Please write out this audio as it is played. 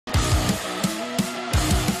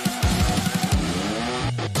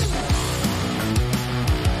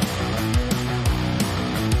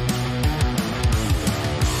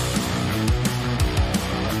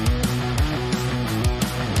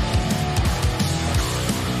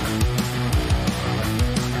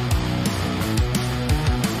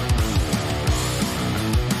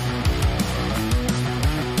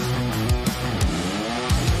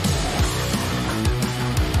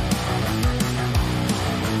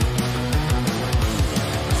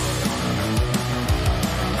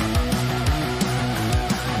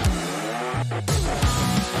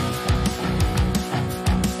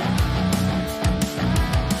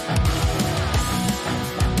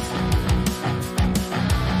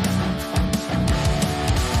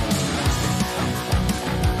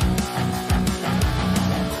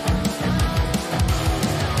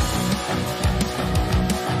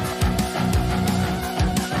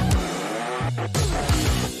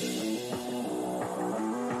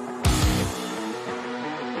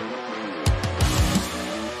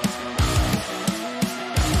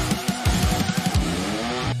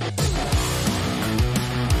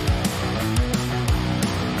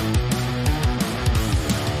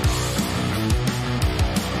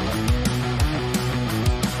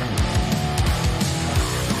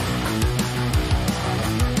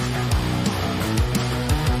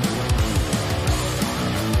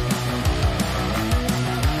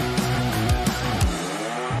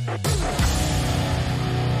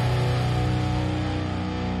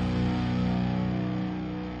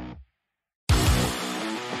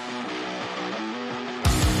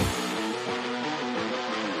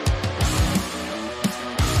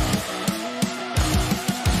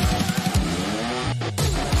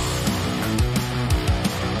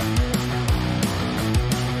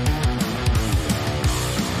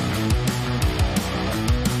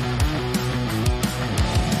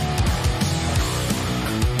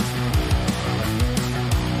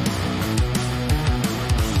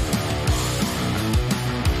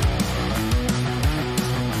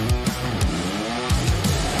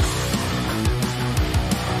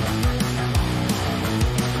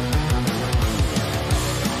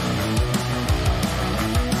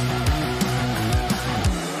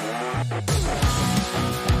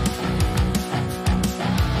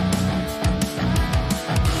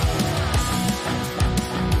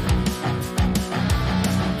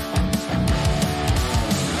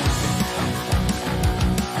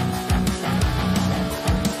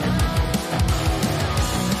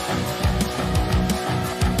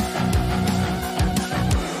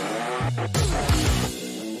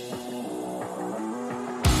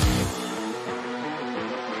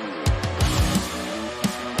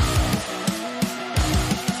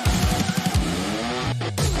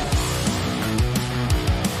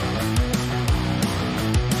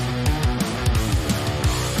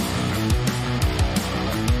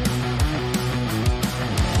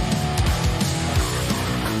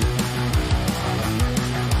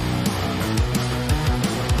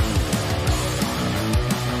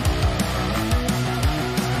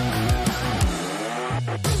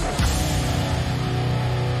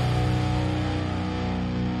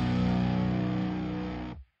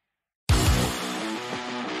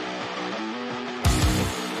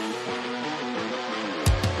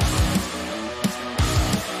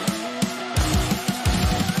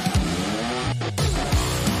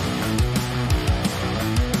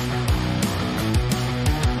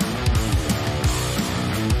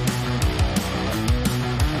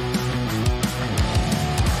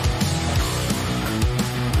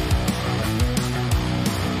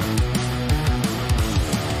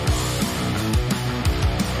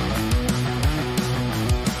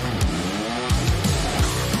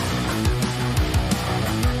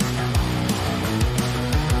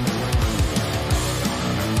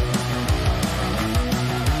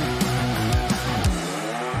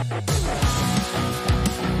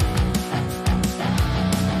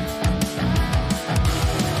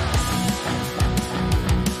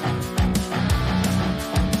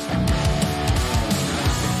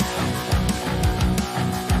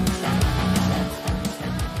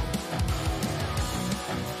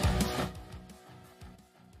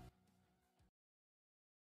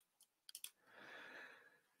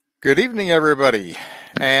Good evening, everybody,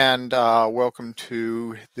 and welcome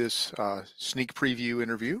to this sneak preview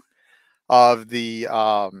interview of the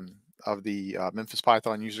Memphis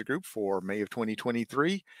Python user group for May of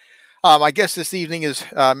 2023. My guest this evening is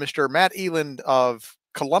Mr. Matt Eland of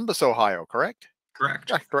Columbus, Ohio. Correct?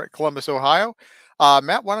 Correct. Yeah, correct. Columbus, Ohio.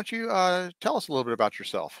 Matt, why don't you tell us a little bit about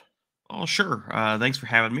yourself? Oh, sure. Thanks for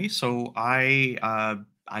having me. So I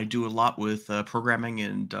do a lot with programming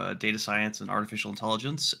and data science and artificial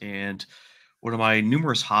intelligence, and one of my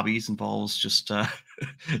numerous hobbies involves just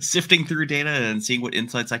sifting through data and seeing what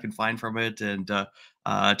insights I can find from it, and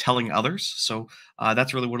telling others. So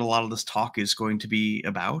that's really what a lot of this talk is going to be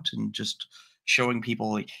about, and just showing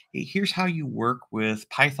people like, hey, here's how you work with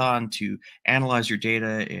Python to analyze your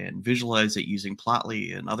data and visualize it using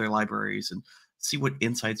Plotly and other libraries, and see what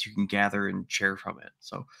insights you can gather and share from it.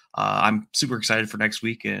 So I'm super excited for next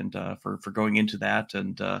week and for going into that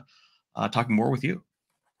and talking more with you.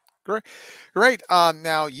 Great, great.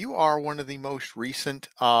 Now you are one of the most recent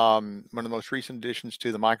additions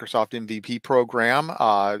to the Microsoft MVP program.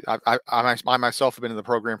 I myself have been in the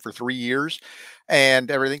program for 3 years, and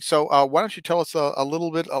everything. So why don't you tell us a little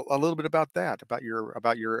bit about that, about your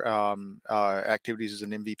activities as an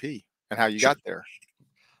MVP and how you Sure. got there?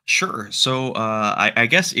 Sure. So I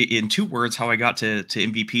guess in two words, how I got to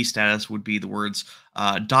MVP status would be the words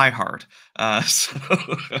 "die hard." So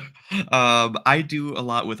I do a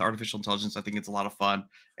lot with artificial intelligence. I think it's a lot of fun,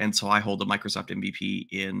 and so I hold a Microsoft MVP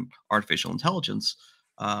in artificial intelligence.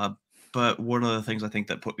 Uh, but one of the things I think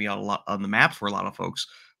that put me on a lot on the map for a lot of folks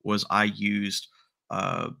was I used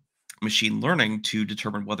uh, machine learning to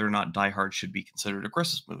determine whether or not Die Hard should be considered a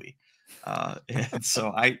Christmas movie. And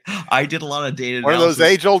so I did a lot of data One of those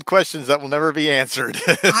analysis. age-old questions that will never be answered.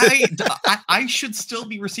 I should still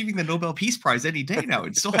be receiving the Nobel Peace Prize any day now.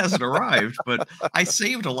 It still hasn't arrived, but I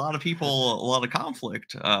saved a lot of people a lot of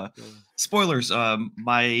conflict. Spoilers,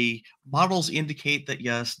 my models indicate that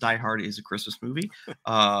yes, Die Hard is a Christmas movie.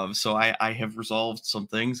 So I have resolved some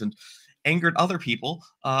things and angered other people.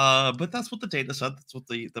 But that's what the data said. That's what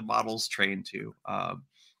the models trained to.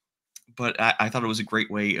 But I thought it was a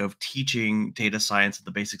great way of teaching data science and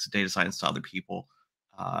the basics of data science to other people.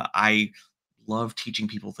 I love teaching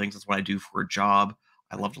people things. That's what I do for a job.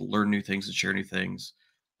 I love to learn new things and share new things.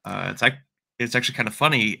 It's actually kind of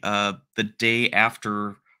funny. The day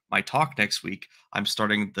after my talk next week, I'm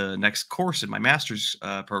starting the next course in my master's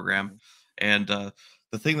program, and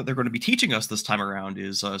the thing that they're going to be teaching us this time around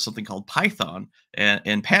is something called Python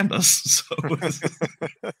and pandas.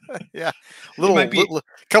 Yeah, It might be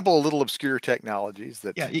couple of little obscure technologies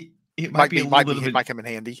that Yeah, it might be a little bit of might an come in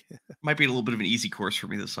handy. might be a little bit of an easy course for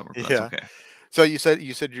me this summer, but that's Yeah. okay. So you said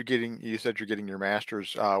you're getting your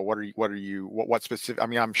master's. What specific? I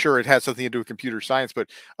mean, I'm sure it has something to do with computer science, but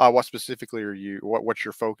what specifically are you? What's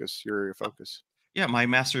your focus? Your area of Oh, focus? yeah, my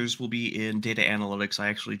master's will be in data analytics. I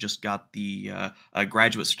actually just got the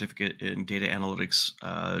graduate certificate in data analytics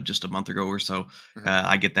just a month ago or so. Hmm.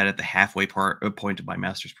 I get that at the halfway point of my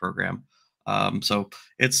master's program. So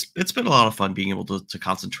it's been a lot of fun being able to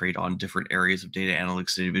concentrate on different areas of data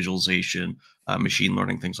analytics, data visualization, machine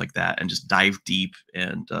learning, things like that, and just dive deep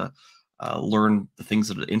and learn the things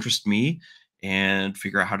that interest me and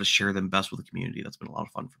figure out how to share them best with the community. That's been a lot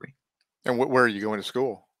of fun for me. And where are you going to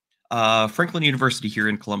school? Franklin University here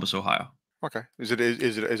in Columbus, Ohio. Okay. Is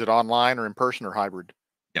it online or in person or hybrid?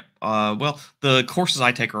 Yep. Well, the courses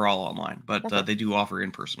I take are all online, but Okay. they do offer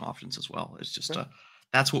in-person options as well. It's just Okay.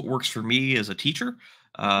 that's what works for me as a teacher.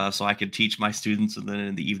 So I can teach my students, and then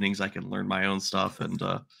in the evenings I can learn my own stuff. And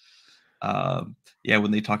yeah,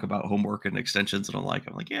 when they talk about homework and extensions, and I'm like,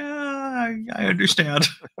 yeah, I understand.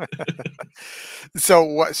 So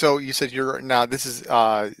what? So you said you're now. This is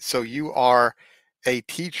so you are a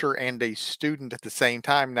teacher and a student at the same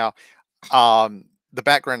time. Now, the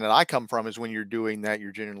background that I come from is when you're doing that,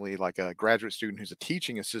 you're generally like a graduate student who's a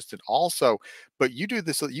teaching assistant also, but you do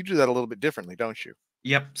that a little bit differently, don't you?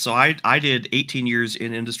 Yep. So I did 18 years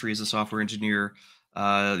in industry as a software engineer,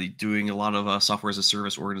 doing a lot of software as a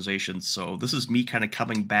service organizations. So this is me kind of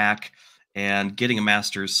coming back and getting a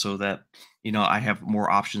master's so that I have more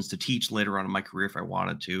options to teach later on in my career if I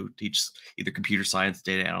wanted to teach either computer science,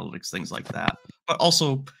 data analytics, things like that. But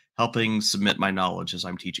also helping submit my knowledge as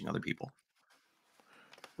I'm teaching other people.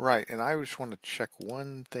 Right. And I just want to check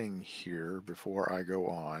one thing here before I go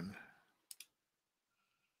on.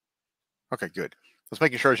 Okay, good. Just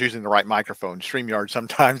making sure I was using the right microphone. StreamYard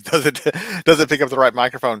sometimes doesn't pick up the right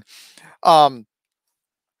microphone. Um,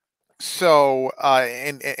 so what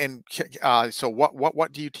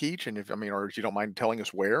do you teach? And if I mean, or if you don't mind telling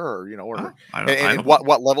us where, or or I and don't.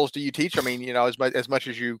 what levels do you teach? I mean, as much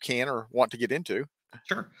as you can or want to get into.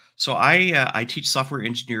 Sure. So I teach software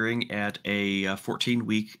engineering at a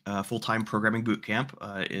 14-week full-time programming boot camp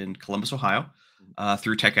in Columbus, Ohio,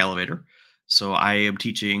 through Tech Elevator. So I am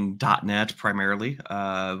teaching .NET primarily,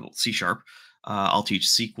 C Sharp. I'll teach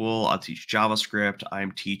SQL. I'll teach JavaScript.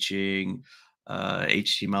 I'm teaching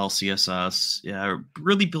HTML, CSS. Yeah,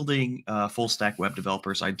 really building full stack web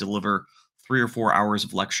developers. I deliver 3 or 4 hours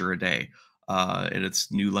of lecture a day, and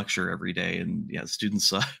it's new lecture every day. And yeah,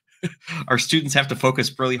 students. Our students have to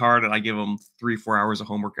focus really hard, and I give them 3 or 4 hours of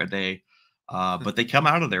homework a day, but they come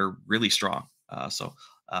out of there really strong. It's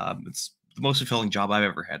the most fulfilling job I've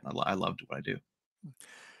ever had, and I loved what I do.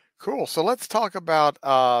 Cool. So let's talk about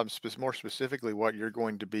more specifically what you're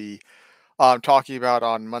going to be talking about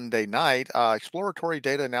on Monday night. Exploratory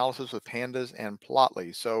data analysis with pandas and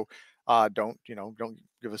Plotly. So don't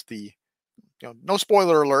give us the no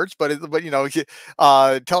spoiler alerts, but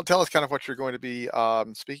tell us kind of what you're going to be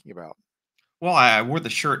speaking about. Well, I wore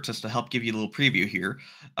the shirt just to help give you a little preview here,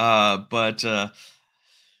 but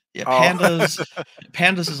yeah, Oh,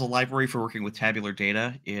 pandas is a library for working with tabular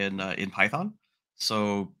data in Python.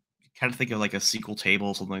 So kind of think of like a SQL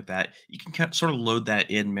table, something like that. You can sort of load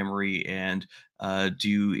that in memory and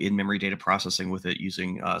do in-memory data processing with it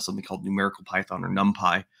using something called numerical Python or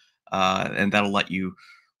NumPy, and that'll let you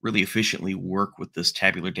really efficiently work with this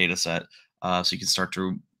tabular data set. So you can start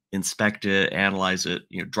to inspect it, analyze it,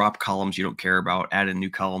 drop columns you don't care about, add in new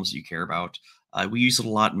columns you care about. We use it a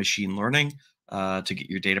lot in machine learning to get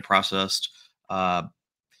your data processed. Uh,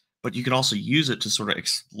 but you can also use it to sort of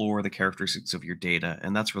explore the characteristics of your data.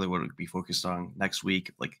 And that's really what it would be focused on next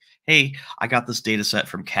week. Like, hey, I got this data set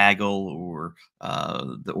from Kaggle or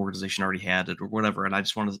the organization already had it or whatever. And I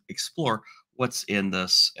just want to explore what's in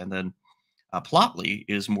this. And then Plotly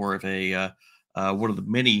is more of a one of the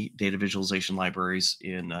many data visualization libraries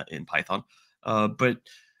in Python. But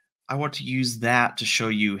I want to use that to show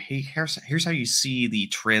you, hey, here's how you see the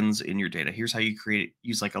trends in your data. Here's how you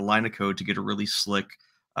use like a line of code to get a really slick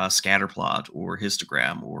scatter plot or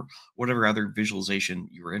histogram or whatever other visualization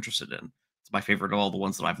you were interested in. It's my favorite of all the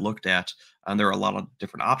ones that I've looked at, and there are a lot of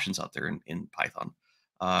different options out there in Python.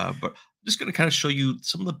 But I'm just going to kind of show you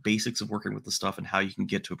some of the basics of working with the stuff and how you can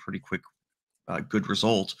get to a pretty quick, good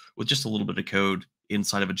result with just a little bit of code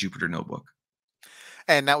inside of a Jupyter notebook.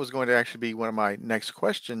 and that was going to actually be one of my next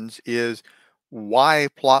questions is why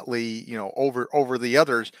Plotly, over the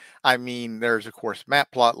others. I mean, there's of course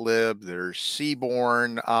Matplotlib, there's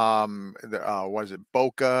Seaborn, what is it,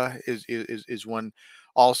 Boca is one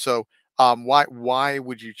also. Why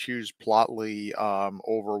would you choose Plotly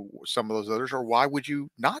over some of those others, or why would you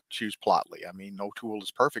not choose Plotly? I mean, no tool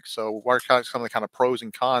is perfect. So what are some of the kind of pros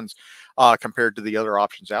and cons compared to the other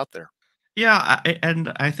options out there? Yeah,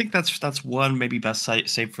 and I think that's one maybe best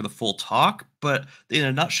saved for the full talk. But in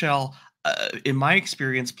a nutshell, in my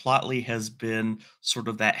experience, Plotly has been sort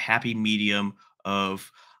of that happy medium of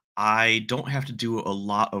I don't have to do a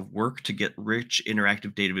lot of work to get rich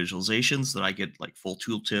interactive data visualizations that I get like full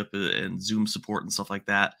tooltip and Zoom support and stuff like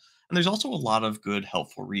that. And there's also a lot of good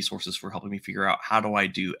helpful resources for helping me figure out how do I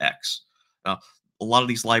do X. Now, a lot of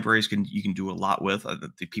these libraries you can do a lot with.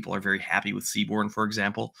 The people are very happy with Seaborn, for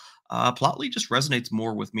example. Plotly just resonates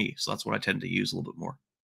more with me, so that's what I tend to use a little bit more.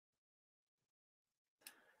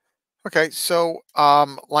 Okay, so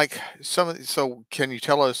so can you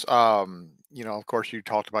tell us of course you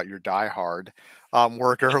talked about your Die Hard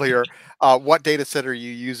work earlier. What data set are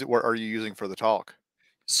you using what are you using for the talk?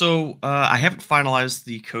 So I haven't finalized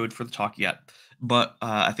the code for the talk yet, but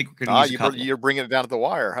I think we're going to Ah, use a couple. you're bringing it down to the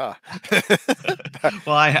wire, huh?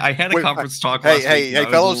 Well, I had a Wait, conference talk hey, last week, hey, and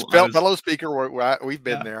hey, fellow speaker, we've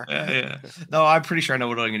been yeah, there. yeah, yeah. No, I'm pretty sure I know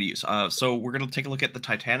what I'm going to use. So we're going to take a look at the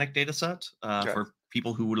Titanic data set Okay. for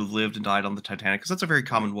people who would have lived and died on the Titanic, because that's a very Mhm.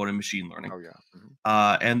 common one in machine learning. Oh yeah.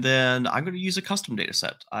 Mhm. And then I'm going to use a custom data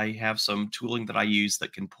set. I have some tooling that I use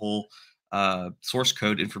that can pull source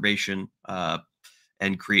code information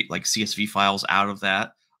and create like CSV files out of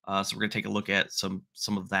that. So we're going to take a look at some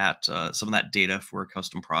of that data for a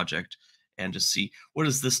custom project and just see what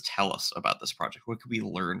does this tell us about this project? What could we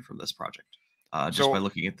learn from this project just by So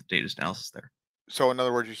looking at the data analysis there? so in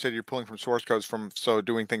other words, you said you're pulling from source codes from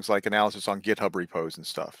doing things like analysis on GitHub repos and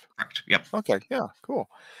stuff. Correct. Yep. Okay, yeah, cool.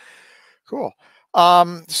 Cool.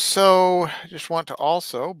 So I just want to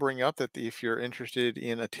also bring up that if you're interested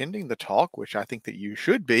in attending the talk, which I think that you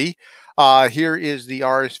should be, here is the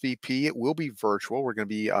RSVP. It will be virtual.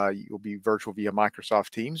 You'll be virtual via Microsoft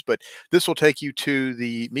Teams, but this will take you to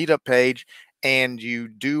the meetup page, and you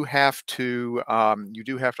do have to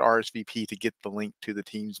RSVP to get the link to the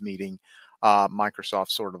Teams meeting. Microsoft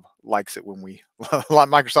sort of likes it when we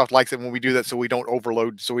Microsoft likes it when we do that, so we don't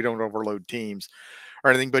overload Teams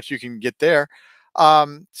or anything. But you can get there.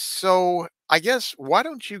 So I guess why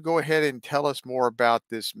don't you go ahead and tell us more about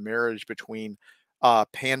this marriage between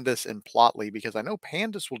Pandas and Plotly, because I know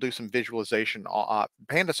Pandas will do some visualization.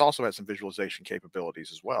 Pandas also has some visualization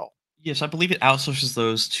capabilities as well. Yes, I believe it outsources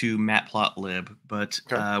those to Matplotlib, but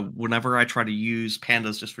Okay. whenever I try to use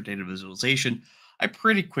pandas just for data visualization, I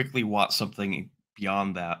pretty quickly want something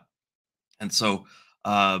beyond that. And so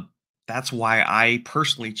uh, that's why I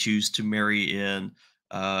personally choose to marry in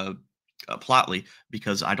uh, Plotly,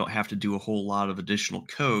 because I don't have to do a whole lot of additional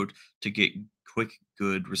code to get quick,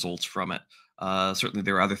 good results from it. Certainly,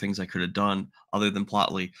 there are other things I could have done other than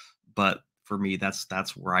Plotly, but for me, that's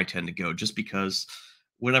where I tend to go. Just because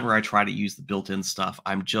whenever I try to use the built-in stuff,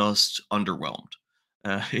 I'm just underwhelmed.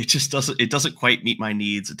 It doesn't quite meet my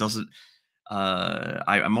needs. It doesn't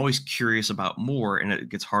I'm always curious about more, and it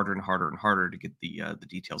gets harder and harder and harder to get the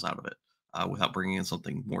details out of it without bringing in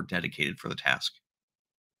something more dedicated for the task.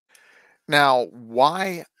 Now,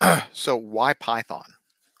 why so why Python?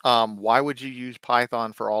 Why would you use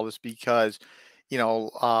Python for all this? Because,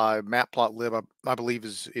 Matplotlib, I believe,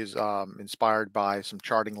 is inspired by some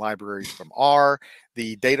charting libraries from R.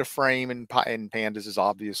 The data frame in Pandas is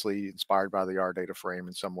obviously inspired by the R data frame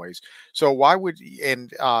in some ways. So why would you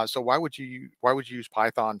use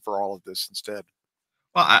Python for all of this instead?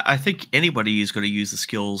 Well, I think anybody is going to use the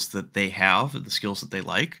skills that they have, the skills that they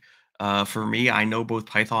like. For me, I know both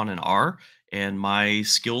Python and R, and my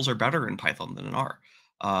skills are better in Python than in R.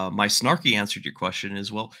 My snarky answer to your question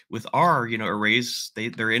is, well, with R, arrays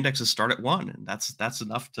their indexes start at 1, and that's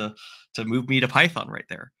enough to move me to Python right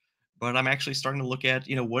there. But I'm actually starting to look at,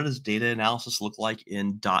 what does data analysis look like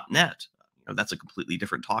in .NET? That's a completely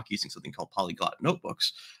different talk using something called polyglot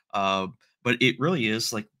notebooks. Uh, but it really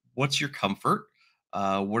is like, what's your comfort?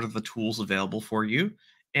 What are the tools available for you?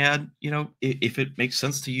 And if it makes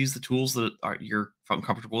sense to use the tools that you're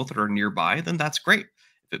comfortable with that are nearby, then that's great.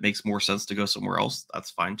 If it makes more sense to go somewhere else, that's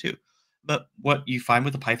fine too. But what you find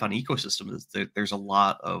with the Python ecosystem is that there's a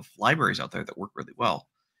lot of libraries out there that work really well,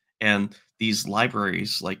 and these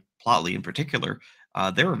libraries, like Plotly in particular,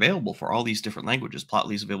 they're available for all these different languages.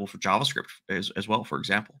 Plotly is available for JavaScript as well, for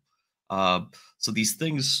example. Uh, so these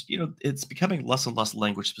things, it's becoming less and less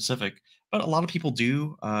language specific, but a lot of people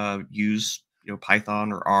do use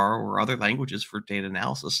Python or R or other languages for data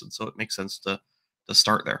analysis, and so it makes sense to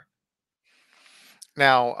start there.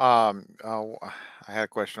 Now, I had a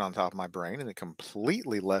question on top of my brain and it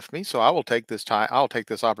completely left me. So I'll take this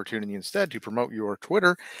opportunity instead to promote your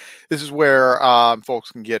Twitter. This is where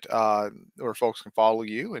folks can follow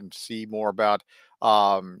you and see more about,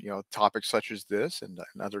 topics such as this and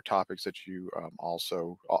other topics that you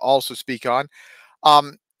also speak on.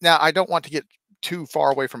 Now, I don't want to get too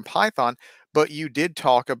far away from Python, but you did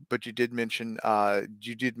mention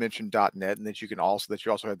 .NET, and that you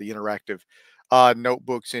also have the interactive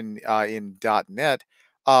notebooks in .NET.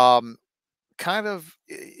 Um, kind of,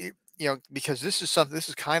 because this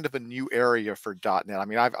is kind of a new area for .NET. I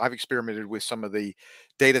mean, I've experimented with some of the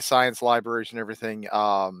data science libraries and everything.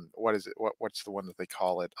 What is it? What's the one that they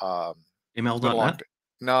call it? It's been a long. ML.NET.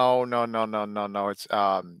 No, no, no, no, no, no. It's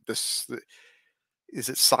is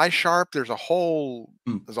it SciSharp? There's a whole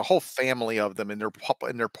family of them, and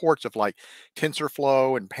and their ports of like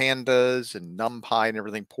TensorFlow and Pandas and NumPy and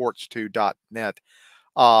everything ports to .NET.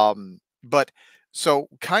 But so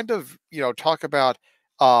kind of, talk about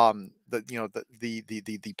the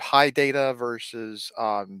Pi data versus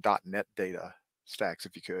 .NET data stacks,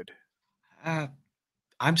 if you could. Uh,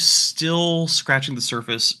 I'm still scratching the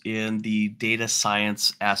surface in the data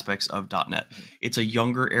science aspects of .NET. Mhm. It's a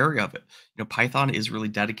younger area of it. Python is really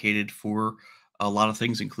dedicated for a lot of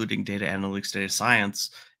things, including data analytics, data science,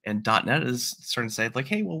 and .NET is starting to say like,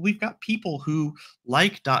 hey, well, we've got people who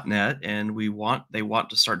like .NET and they want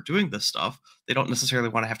to start doing this stuff. They don't necessarily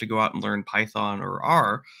want to have to go out and learn Python or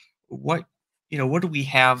R. What what do we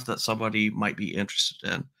have that somebody might be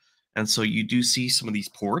interested in? And so you do see some of these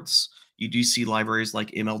ports, you do see libraries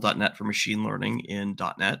like ML.NET for machine learning in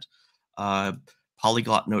 .NET. Uh,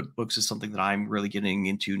 Polyglot notebooks is something that I'm really getting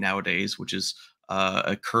into nowadays, which is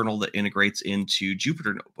a kernel that integrates into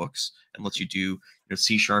Jupyter notebooks and lets you do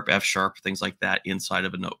C sharp, F sharp, things like that inside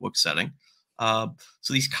of a notebook setting. So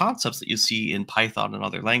these concepts that you see in Python and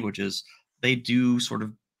other languages, they do sort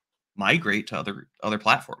of migrate to other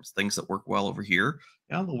platforms. Things that work well over here,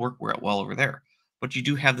 they'll work well over there. But you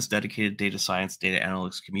do have this dedicated data science, data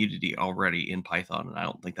analytics community already in Python, and I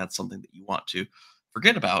don't think that's something that you want to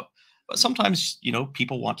forget about. But sometimes,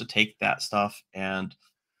 people want to take that stuff and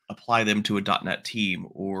apply them to a .NET team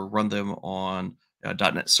or run them on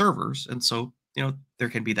 .NET servers. And so, there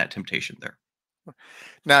can be that temptation there.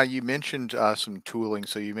 Now you mentioned some tooling.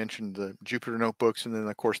 So you mentioned the Jupyter notebooks, and then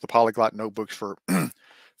of course the Polyglot notebooks for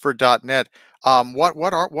for .NET.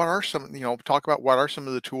 What are some, talk about what are some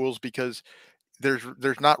of the tools, because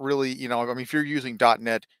there's not really, I mean, if you're using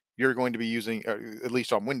 .NET, you're going to be using, at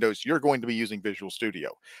least on Windows, you're going to be using Visual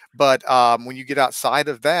Studio. But when you get outside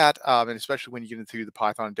of that, and especially when you get into the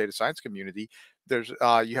Python and data science community, there's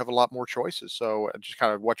you have a lot more choices. So just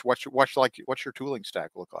kind of what's your tooling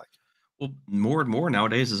stack look like? Well, more and more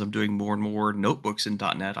nowadays, as I'm doing more and more notebooks in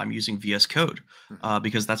 .NET, I'm using VS Code Mhm.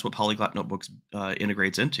 because that's what Polyglot Notebooks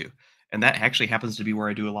integrates into, and that actually happens to be where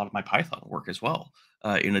I do a lot of my Python work as well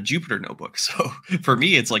in a Jupyter notebook. So for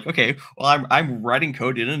me, it's like, okay, well, I'm writing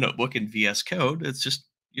code in a notebook in VS Code. It's just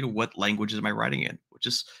what languages am I writing in, which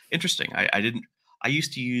is interesting. I didn't. I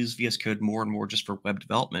used to use VS Code more and more just for web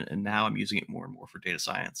development, and now I'm using it more and more for data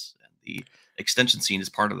science. And the extension scene is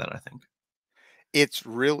part of that, I think. It's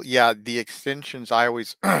real, yeah, the extensions I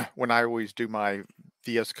always when I always do my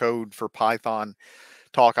VS Code for Python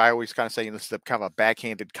talk, I always kind of say, and this is a kind of a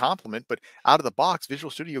backhanded compliment, but out of the box,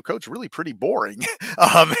 Visual Studio Code's really pretty boring.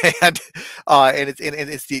 um, and and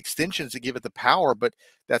it's the extensions that give it the power, but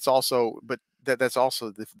that's also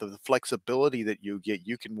the flexibility that you get.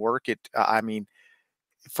 You can work it. I mean,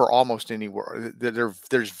 for almost any work,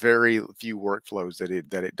 there's very few workflows that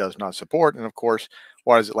it does not support. And of course,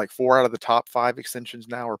 what is it, like 4 out of the top 5 extensions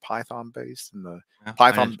now are Python based, and the Yeah,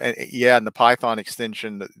 Python, yeah, and the Python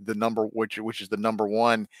extension, the number, which is the number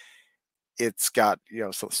one, it's got,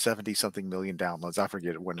 so 70 something million downloads. I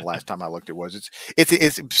forget when the last time I looked it was.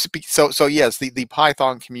 So yes, the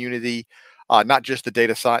Python community, not just the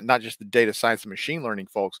data science, and machine learning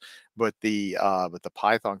folks, but the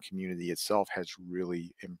Python community itself has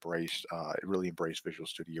really embraced Visual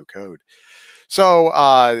Studio Code.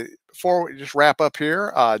 So before we just wrap up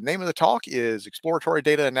here, name of the talk is Exploratory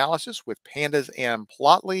Data Analysis with Pandas and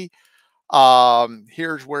Plotly.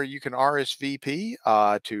 Here's where you can RSVP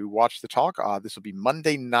to watch the talk. This will be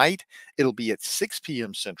Monday night. It'll be at 6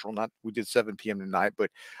 p.m. Central. Not, we did 7 p.m. tonight, but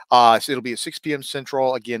so it'll be at 6 p.m.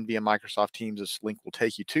 Central, again via Microsoft Teams. This link will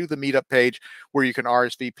take you to the meetup page where you can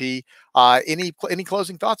RSVP. Any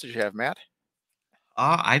closing thoughts that you have, Matt?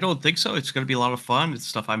 I don't think so. It's going to be a lot of fun. It's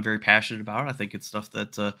stuff I'm very passionate about. I think it's stuff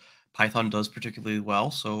that Python does particularly well.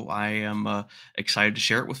 So I am excited to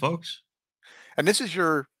share it with folks. And this is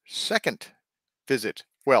your second visit.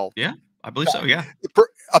 Well, Yeah, I believe so. Yeah.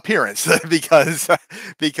 appearance, because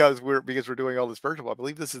we're doing all this virtual. I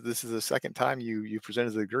believe this is the second time you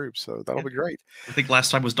presented to the group, so that'll Yeah. be great. I think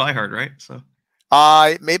last time was Die Hard, right? So,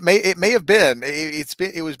 It may have been.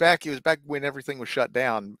 It was back when everything was shut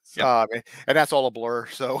down, yep. and that's all a blur.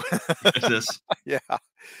 So It is. yeah.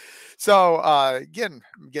 So again,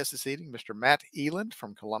 guest this evening, Mr. Matt Eland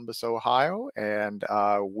from Columbus, Ohio, and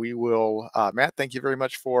we will, Matt. Thank you very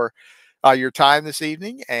much for your time this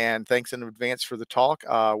evening, and thanks in advance for the talk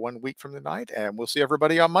 1 week from the night. And we'll see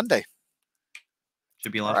everybody on Monday.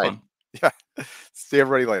 Should be a lot All of right. fun. Yeah. See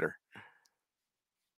everybody later.